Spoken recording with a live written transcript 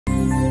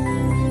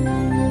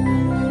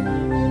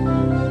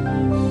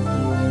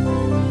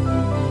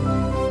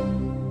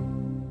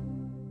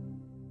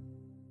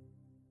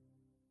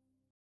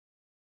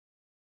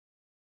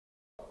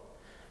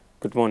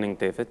Good morning,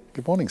 David.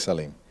 Good morning,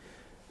 Salim.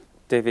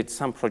 David,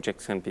 some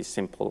projects can be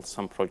simple,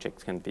 some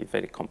projects can be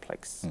very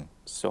complex.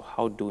 So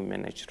how do we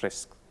manage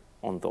risk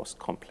on those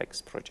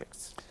complex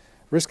projects?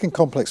 Risk in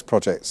complex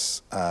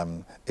projects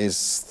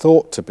is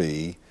thought to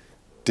be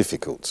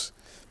difficult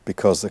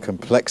because the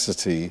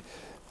complexity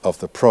of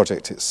the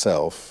project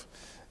itself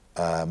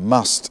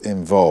must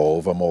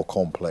involve a more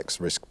complex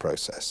risk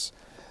process.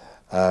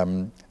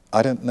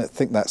 I don't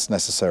think that's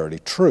necessarily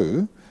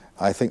true.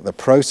 I think the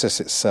process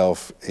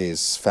itself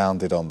is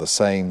founded on the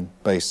same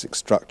basic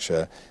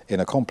structure in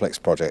a complex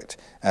project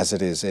as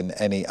it is in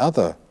any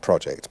other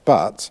project,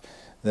 but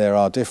there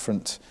are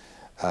different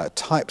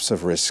types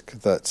of risk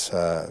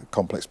that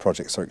complex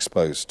projects are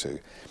exposed to.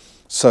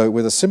 So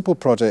with a simple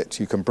project,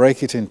 you can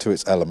break it into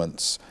its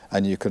elements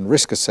and you can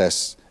risk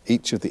assess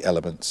each of the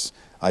elements,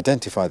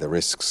 identify the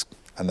risks,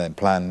 and then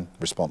plan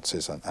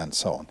responses and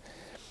so on.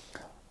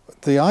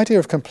 The idea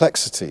of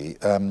complexity,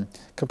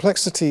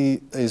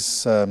 complexity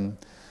is, there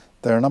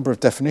are a number of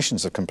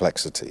definitions of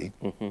complexity.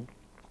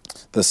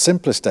 The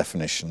simplest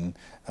definition,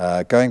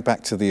 going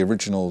back to the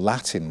original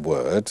Latin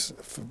word,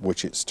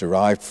 which it's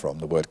derived from,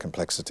 the word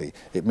complexity,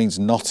 it means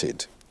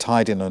knotted,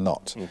 tied in a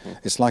knot.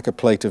 It's like a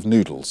plate of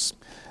noodles,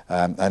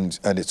 and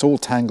it's all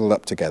tangled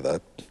up together,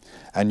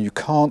 and you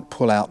can't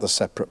pull out the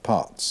separate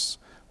parts.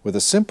 With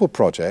a simple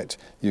project,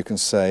 you can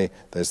say,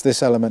 there's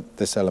this element,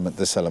 this element,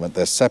 this element,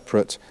 they're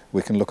separate,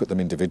 we can look at them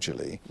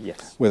individually.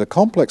 Yes. With a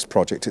complex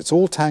project, it's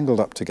all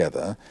tangled up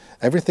together,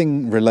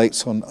 everything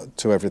relates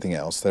to everything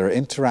else, there are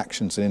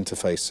interactions and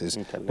interfaces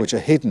which are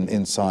hidden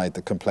inside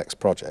the complex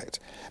project.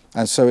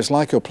 And so it's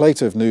like your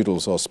plate of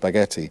noodles or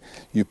spaghetti,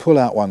 you pull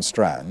out one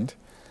strand,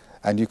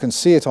 and you can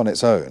see it on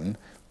its own,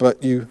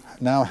 but you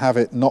now have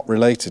it not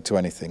related to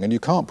anything, and you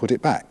can't put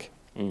it back.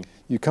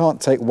 You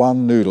can't take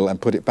one noodle and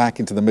put it back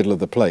into the middle of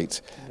the plate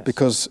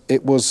because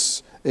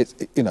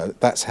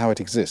that's how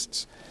it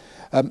exists.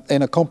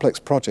 In a complex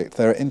project,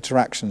 there are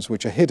interactions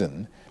which are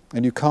hidden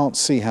and you can't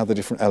see how the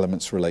different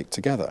elements relate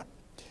together.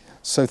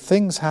 So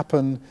things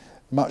happen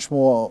much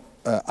more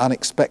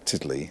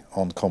unexpectedly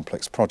on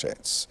complex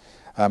projects.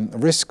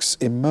 Risks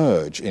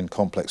emerge in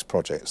complex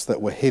projects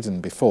that were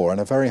hidden before and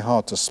are very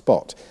hard to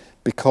spot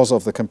because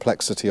of the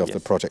complexity of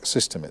the project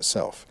system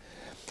itself.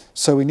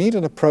 So we need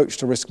an approach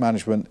to risk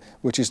management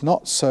which is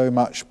not so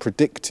much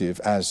predictive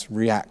as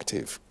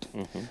reactive.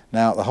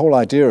 Now, the whole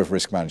idea of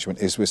risk management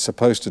is we're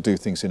supposed to do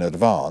things in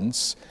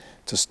advance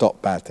to stop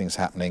bad things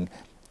happening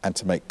and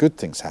to make good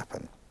things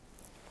happen.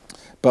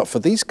 But for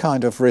these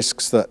kind of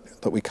risks that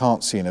we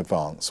can't see in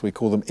advance, we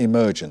call them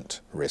emergent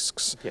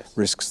risks,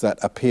 risks that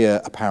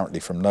appear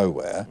apparently from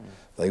nowhere.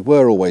 They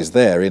were always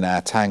there in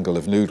our tangle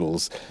of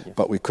noodles,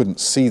 but we couldn't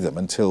see them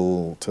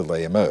until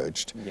they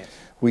emerged.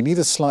 We need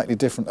a slightly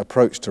different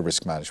approach to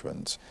risk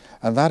management,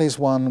 and that is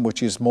one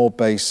which is more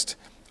based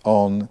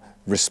on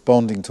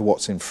responding to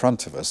what's in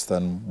front of us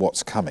than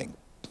what's coming.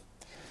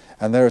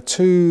 And there are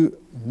two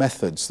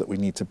methods that we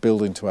need to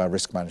build into our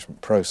risk management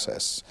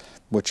process,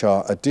 which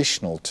are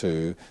additional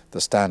to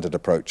the standard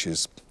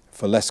approaches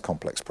for less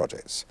complex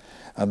projects,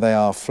 and they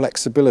are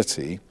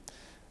flexibility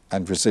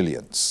and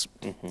resilience.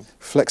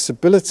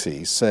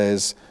 Flexibility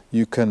says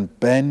you can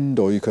bend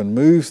or you can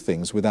move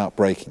things without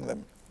breaking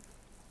them.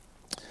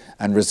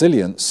 And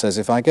resilience says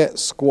if I get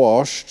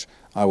squashed,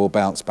 I will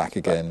bounce back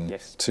again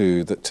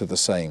to the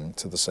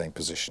same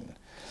position.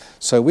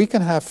 So we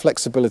can have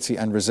flexibility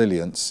and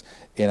resilience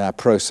in our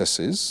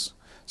processes.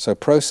 So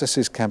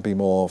processes can be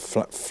more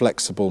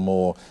flexible,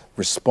 more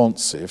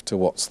responsive to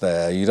what's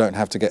there. You don't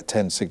have to get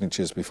 10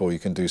 signatures before you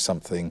can do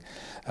something.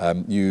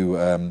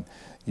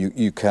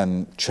 You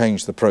can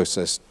change the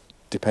process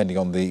depending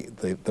on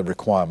the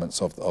requirements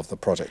of the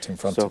project in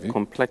front of you. So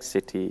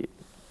complexity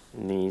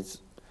needs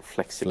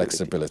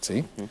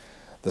flexibility.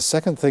 The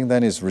second thing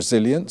then is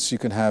resilience. You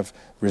can have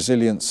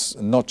resilience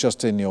not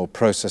just in your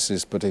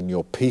processes but in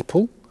your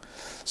people.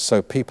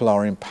 So people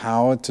are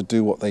empowered to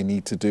do what they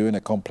need to do in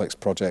a complex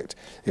project.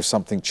 If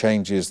something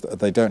changes,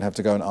 they don't have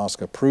to go and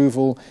ask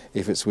approval.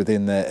 If it's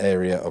within their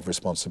area of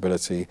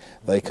responsibility,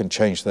 they can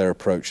change their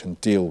approach and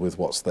deal with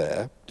what's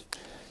there.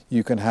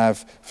 You can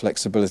have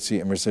flexibility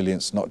and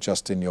resilience not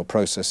just in your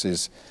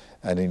processes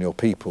and in your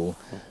people,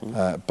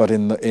 but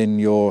in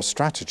your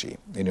strategy,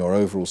 in your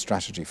overall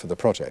strategy for the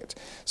project.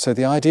 So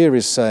the idea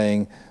is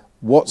saying,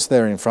 what's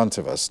there in front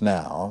of us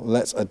now,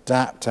 let's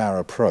adapt our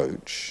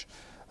approach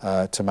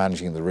to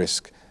managing the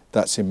risk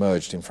that's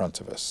emerged in front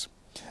of us.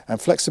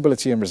 And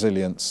flexibility and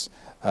resilience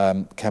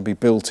can be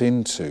built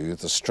into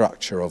the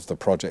structure of the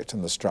project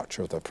and the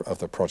structure of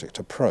the project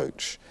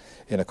approach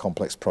in a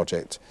complex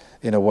project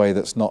in a way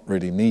that's not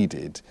really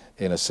needed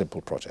in a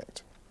simple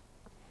project.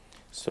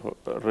 So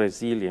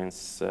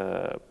resilience,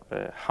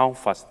 how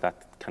fast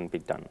that can be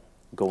done,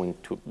 going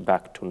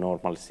back to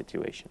normal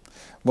situation?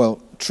 Well,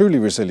 truly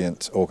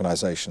resilient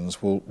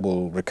organizations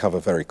will recover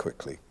very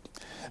quickly.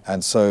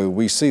 And so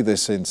we see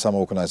this in some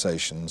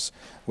organizations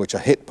which are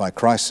hit by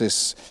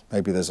crisis.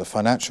 Maybe there's a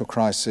financial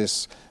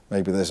crisis,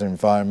 maybe there's an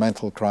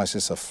environmental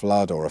crisis, a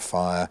flood or a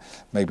fire,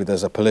 maybe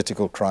there's a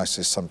political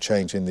crisis, some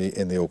change in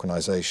the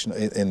organisation,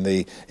 in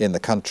the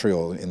country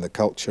or in the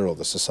culture or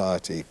the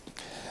society.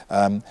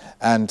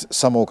 And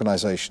some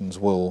organisations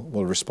will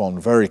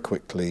respond very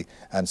quickly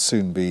and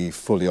soon be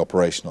fully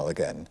operational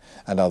again,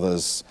 and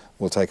others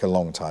will take a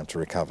long time to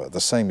recover.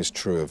 The same is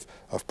true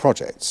of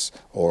projects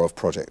or of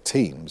project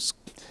teams.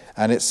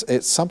 And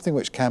it's something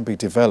which can be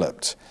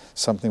developed,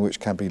 something which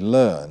can be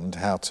learned,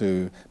 how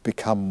to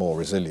become more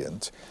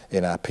resilient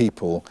in our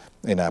people,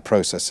 in our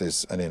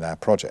processes and in our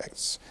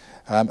projects.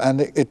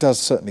 And it does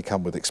certainly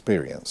come with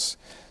experience.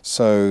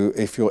 So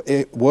if you're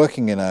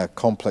working in a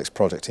complex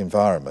project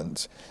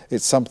environment,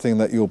 it's something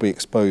that you'll be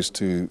exposed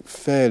to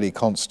fairly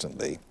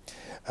constantly.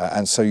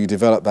 And so you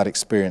develop that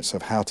experience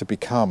of how to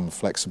become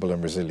flexible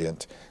and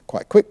resilient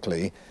quite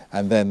quickly,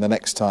 and then the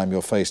next time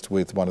you're faced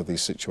with one of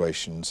these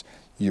situations,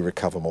 you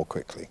recover more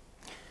quickly.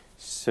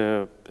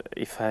 So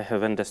if I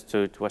have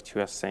understood what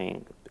you are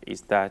saying,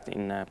 is that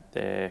in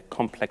the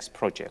complex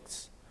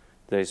projects,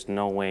 there is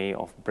no way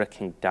of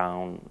breaking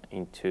down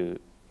into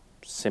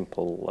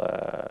simple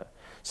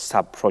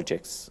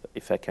sub-projects,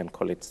 if I can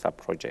call it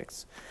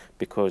sub-projects,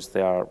 because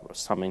there are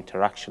some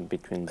interaction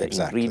between the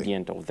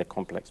ingredient of the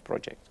complex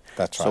project.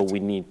 That's right. So we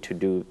need to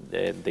do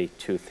the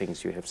two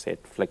things you have said,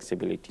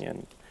 flexibility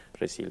and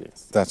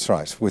resilience. That's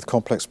right. With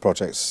complex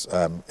projects,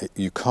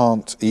 you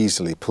can't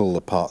easily pull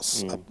the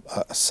parts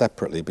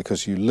separately,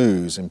 because you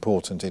lose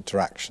important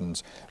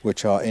interactions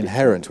which are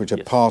inherent, which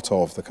are part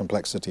of the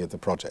complexity of the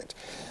project.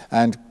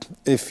 And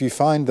if you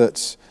find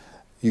that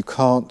you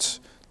can't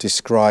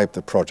describe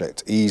the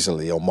project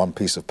easily on one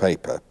piece of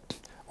paper,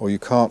 or you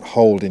can't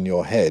hold in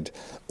your head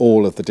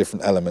all of the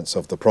different elements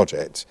of the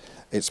project,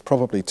 it's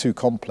probably too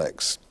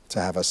complex to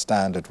have a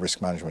standard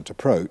risk management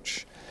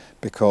approach,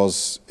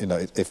 because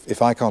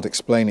if I can't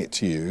explain it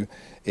to you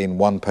in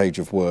one page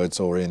of words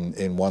or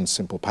in one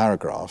simple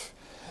paragraph,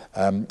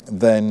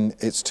 then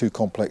it's too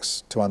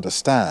complex to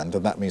understand,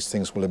 and that means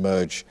things will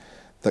emerge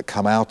that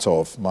come out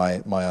of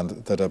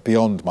that are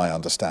beyond my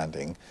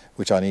understanding,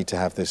 which I need to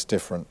have this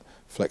different,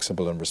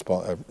 flexible and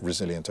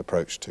resilient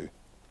approach to.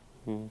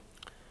 Mm.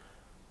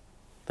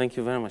 Thank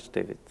you very much,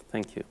 David.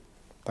 Thank you.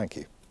 Thank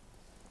you.